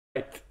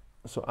Right,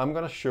 so I'm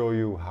going to show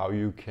you how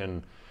you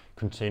can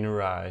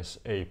containerize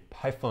a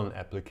Python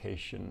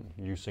application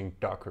using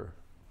Docker.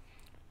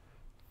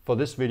 For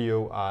this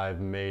video,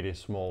 I've made a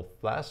small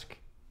Flask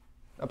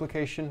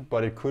application,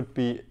 but it could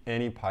be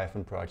any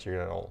Python project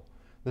at all.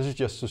 This is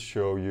just to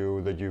show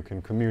you that you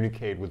can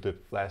communicate with the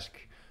Flask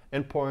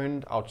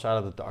endpoint outside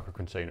of the Docker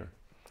container.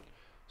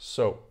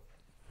 So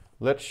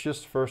let's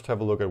just first have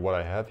a look at what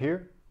I have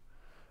here.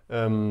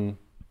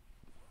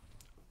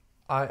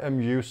 I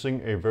am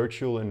using a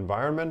virtual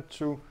environment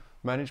to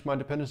manage my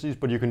dependencies,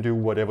 but you can do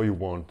whatever you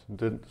want.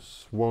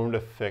 This won't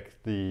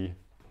affect the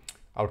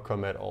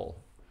outcome at all.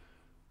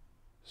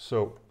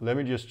 So let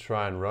me just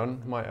try and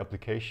run my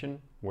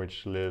application,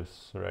 which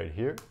lives right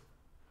here.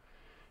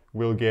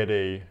 We'll get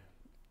a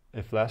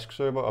Flask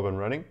server up and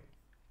running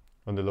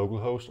on the local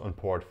host on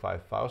port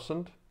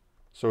 5000.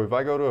 So if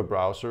I go to a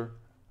browser,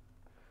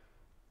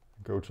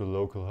 go to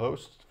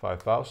localhost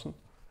 5000,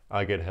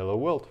 I get hello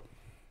world.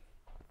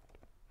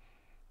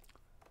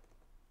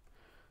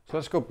 So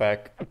let's go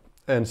back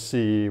and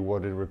see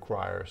what it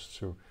requires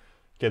to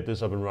get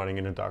this up and running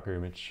in a Docker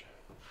image.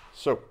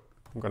 So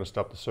I'm going to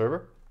stop the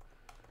server,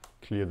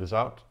 clear this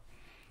out.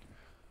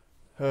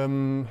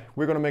 We're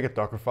going to make a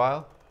Docker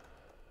file.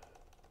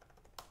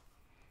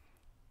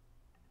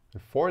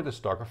 And for this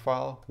Docker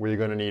file, we're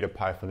going to need a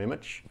Python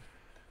image.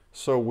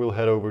 So we'll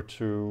head over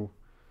to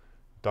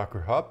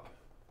Docker Hub,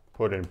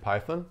 put in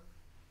Python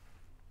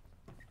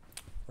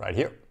right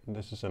here.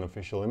 This is an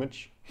official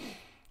image.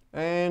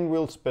 And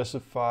we'll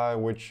specify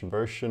which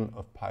version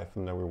of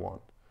Python that we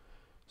want.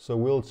 So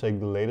we'll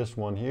take the latest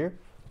one here.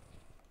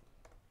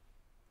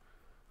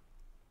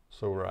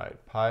 So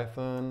write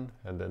Python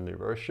and then the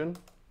version.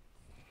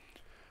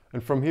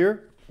 And from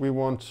here, we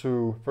want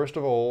to, first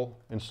of all,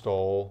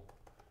 install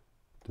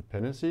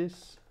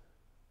dependencies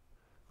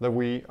that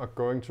we are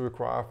going to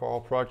require for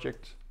our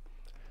project.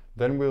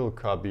 Then we'll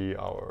copy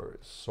our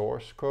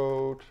source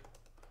code.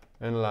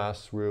 And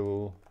last,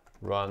 we'll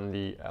run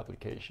the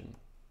application.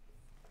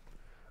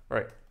 All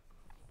right,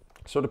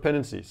 so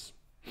dependencies.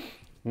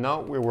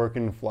 Now we're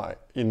working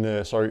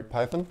in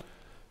Python.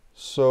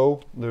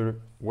 So the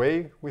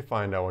way we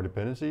find our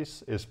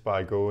dependencies is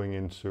by going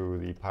into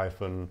the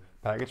Python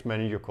package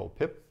manager called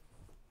Pip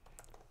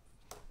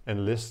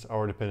and list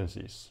our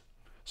dependencies.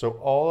 So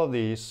all of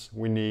these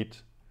we need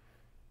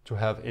to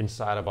have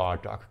inside of our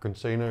Docker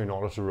container in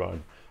order to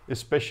run.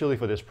 Especially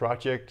for this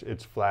project,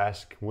 it's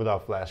Flask.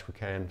 Without Flask, we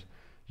can't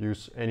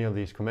use any of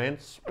these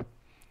commands.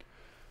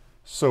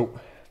 So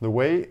the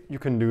way you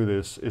can do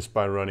this is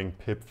by running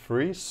Pip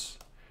Freeze.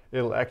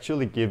 It'll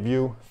actually give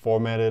you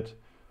formatted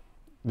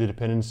the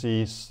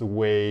dependencies the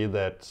way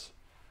that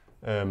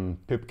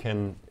Pip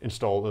can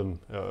install them,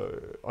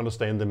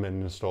 understand them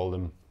and install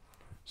them.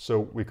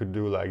 So we could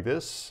do like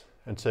this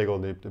and take all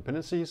the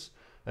dependencies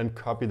and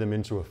copy them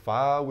into a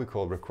file we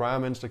call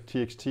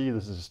requirements.txt.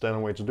 This is a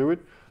standard way to do it.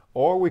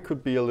 Or we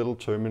could be a little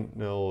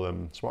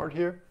terminal smart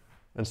here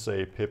and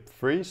say Pip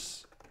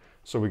Freeze.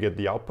 So we get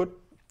the output,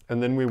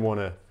 and then we want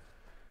to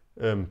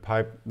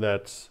pipe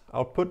that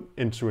output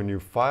into a new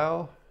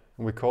file,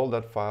 and we call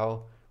that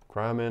file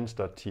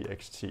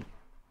requirements.txt.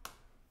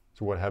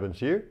 So what happens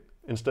here,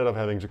 instead of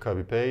having to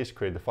copy paste,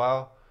 create the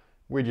file,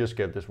 we just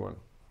get this one.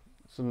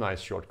 It's a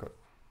nice shortcut.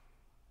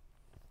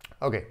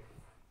 Okay,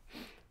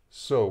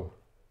 so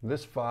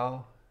this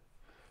file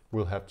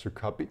we'll have to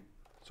copy.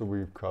 So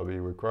we copy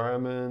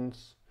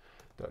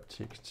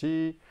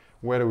requirements.txt.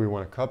 Where do we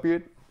want to copy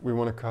it? We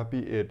want to copy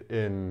it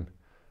in,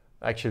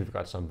 actually I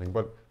forgot something,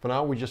 but for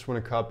now we just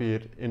want to copy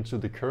it into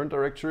the current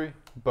directory,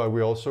 but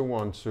we also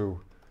want to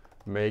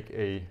make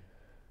a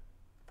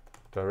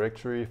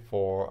directory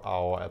for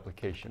our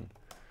application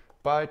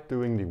by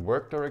doing the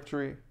work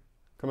directory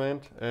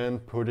command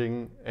and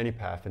putting any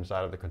path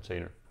inside of the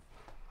container.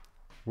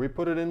 We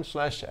put it in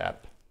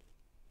 /app.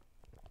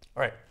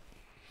 All right.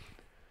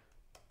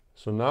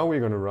 So now we're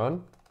going to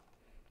run.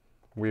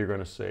 We're going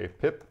to say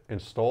pip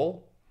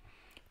install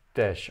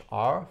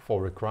 -r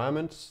for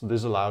requirements.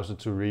 This allows it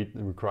to read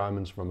the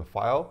requirements from a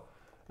file,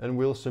 and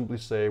we'll simply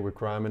say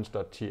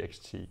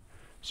requirements.txt.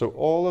 So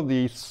all of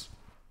these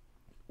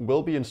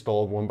will be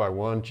installed one by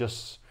one,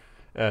 just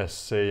as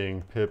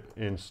saying pip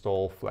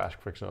install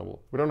Flask, for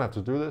example. We don't have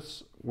to do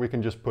this. We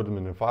can just put them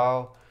in a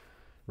file,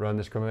 run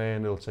this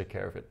command, it'll take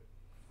care of it.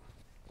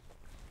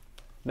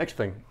 Next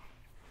thing,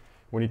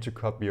 we need to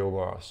copy over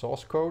our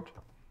source code.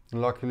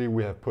 And luckily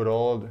we have put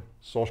all the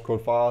source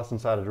code files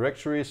inside a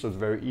directory, so it's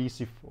very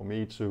easy for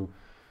me to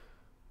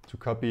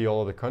copy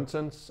all the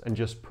contents and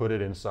just put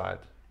it inside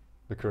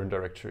the current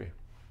directory.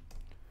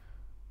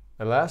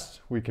 And last,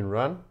 we can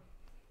run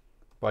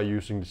by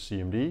using the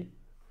cmd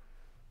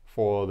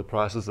for the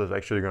process that's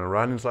actually going to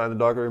run inside the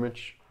Docker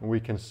image. And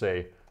we can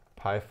say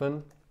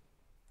python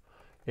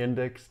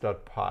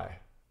index.py.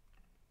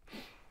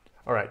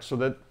 All right, so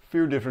there are a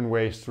few different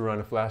ways to run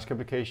a Flask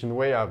application. The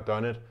way I've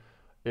done it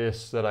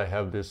is that I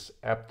have this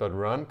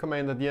app.run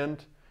command at the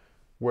end,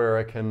 where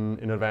I can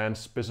in advance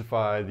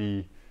specify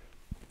the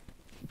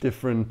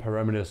different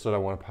parameters that I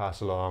want to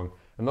pass along.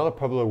 Another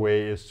popular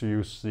way is to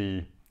use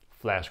the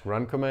Flask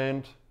run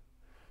command,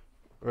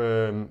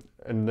 and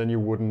then you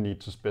wouldn't need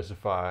to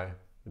specify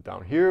it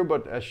down here,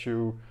 but as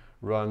you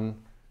run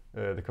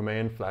the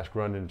command Flask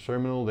run in the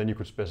terminal, then you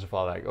could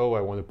specify like, oh,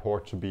 I want the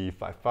port to be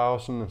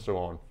 5000 and so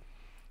on.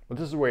 But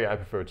this is the way I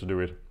prefer to do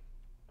it.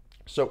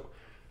 So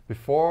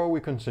before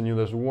we continue,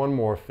 there's one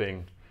more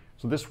thing.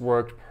 So this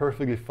worked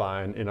perfectly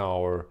fine in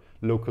our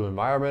local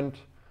environment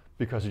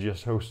because it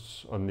just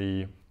hosts on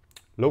the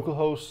local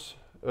host.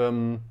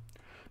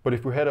 But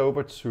if we head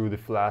over to the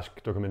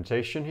Flask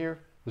documentation here,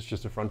 this is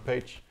just the front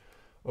page.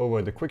 Over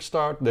in the quick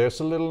start, there's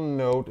a little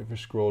note if you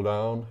scroll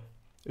down.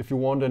 If you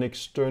want an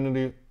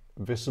externally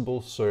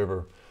visible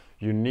server,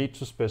 you need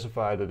to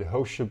specify that the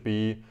host should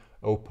be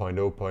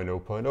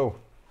 0.0.0.0.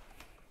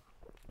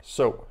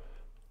 So,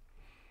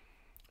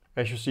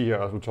 as you see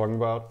here, as we're talking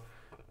about,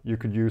 you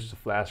could use the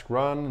Flask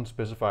run and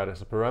specify it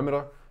as a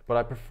parameter, but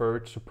I prefer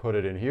to put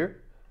it in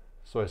here.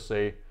 So I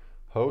say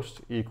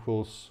host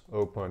equals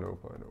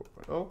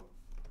 0.0.0.0.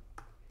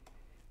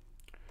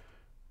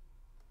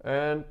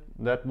 And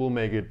that will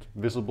make it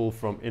visible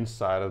from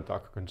inside a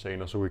Docker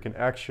container so we can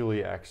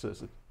actually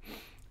access it.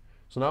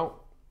 So now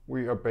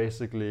we are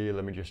basically,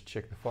 let me just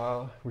check the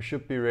file. We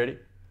should be ready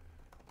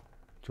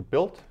to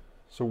build.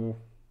 So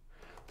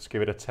let's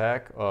give it a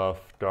tag of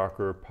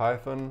Docker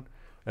Python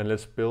and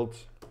let's build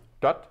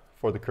dot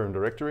for the current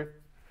directory.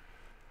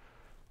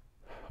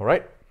 All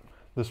right,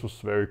 this was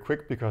very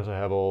quick because I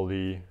have all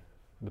the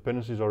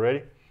dependencies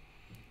already.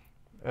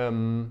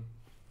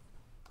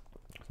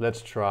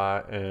 Let's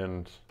try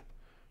and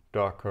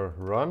Docker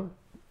run,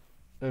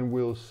 and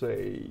we'll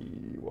say,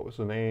 what was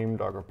the name?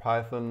 Docker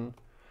Python.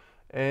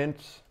 And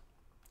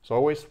as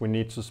always, we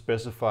need to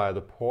specify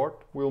the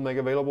port we'll make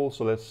available.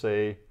 So let's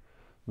say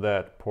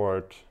that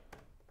port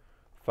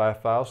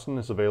 5000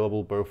 is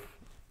available both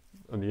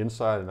on the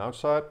inside and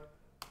outside,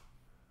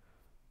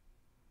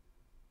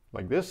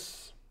 like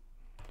this.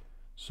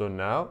 So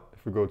now,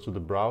 if we go to the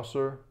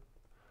browser,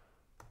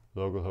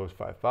 localhost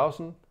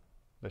 5000,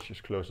 let's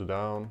just close it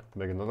down,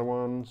 make another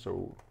one,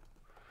 so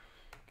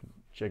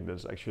check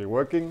this actually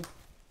working.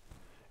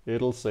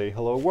 It'll say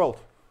hello world.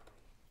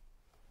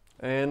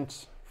 And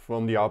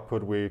from the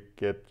output we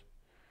get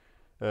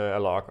a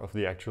log of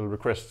the actual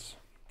requests.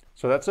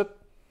 So that's it.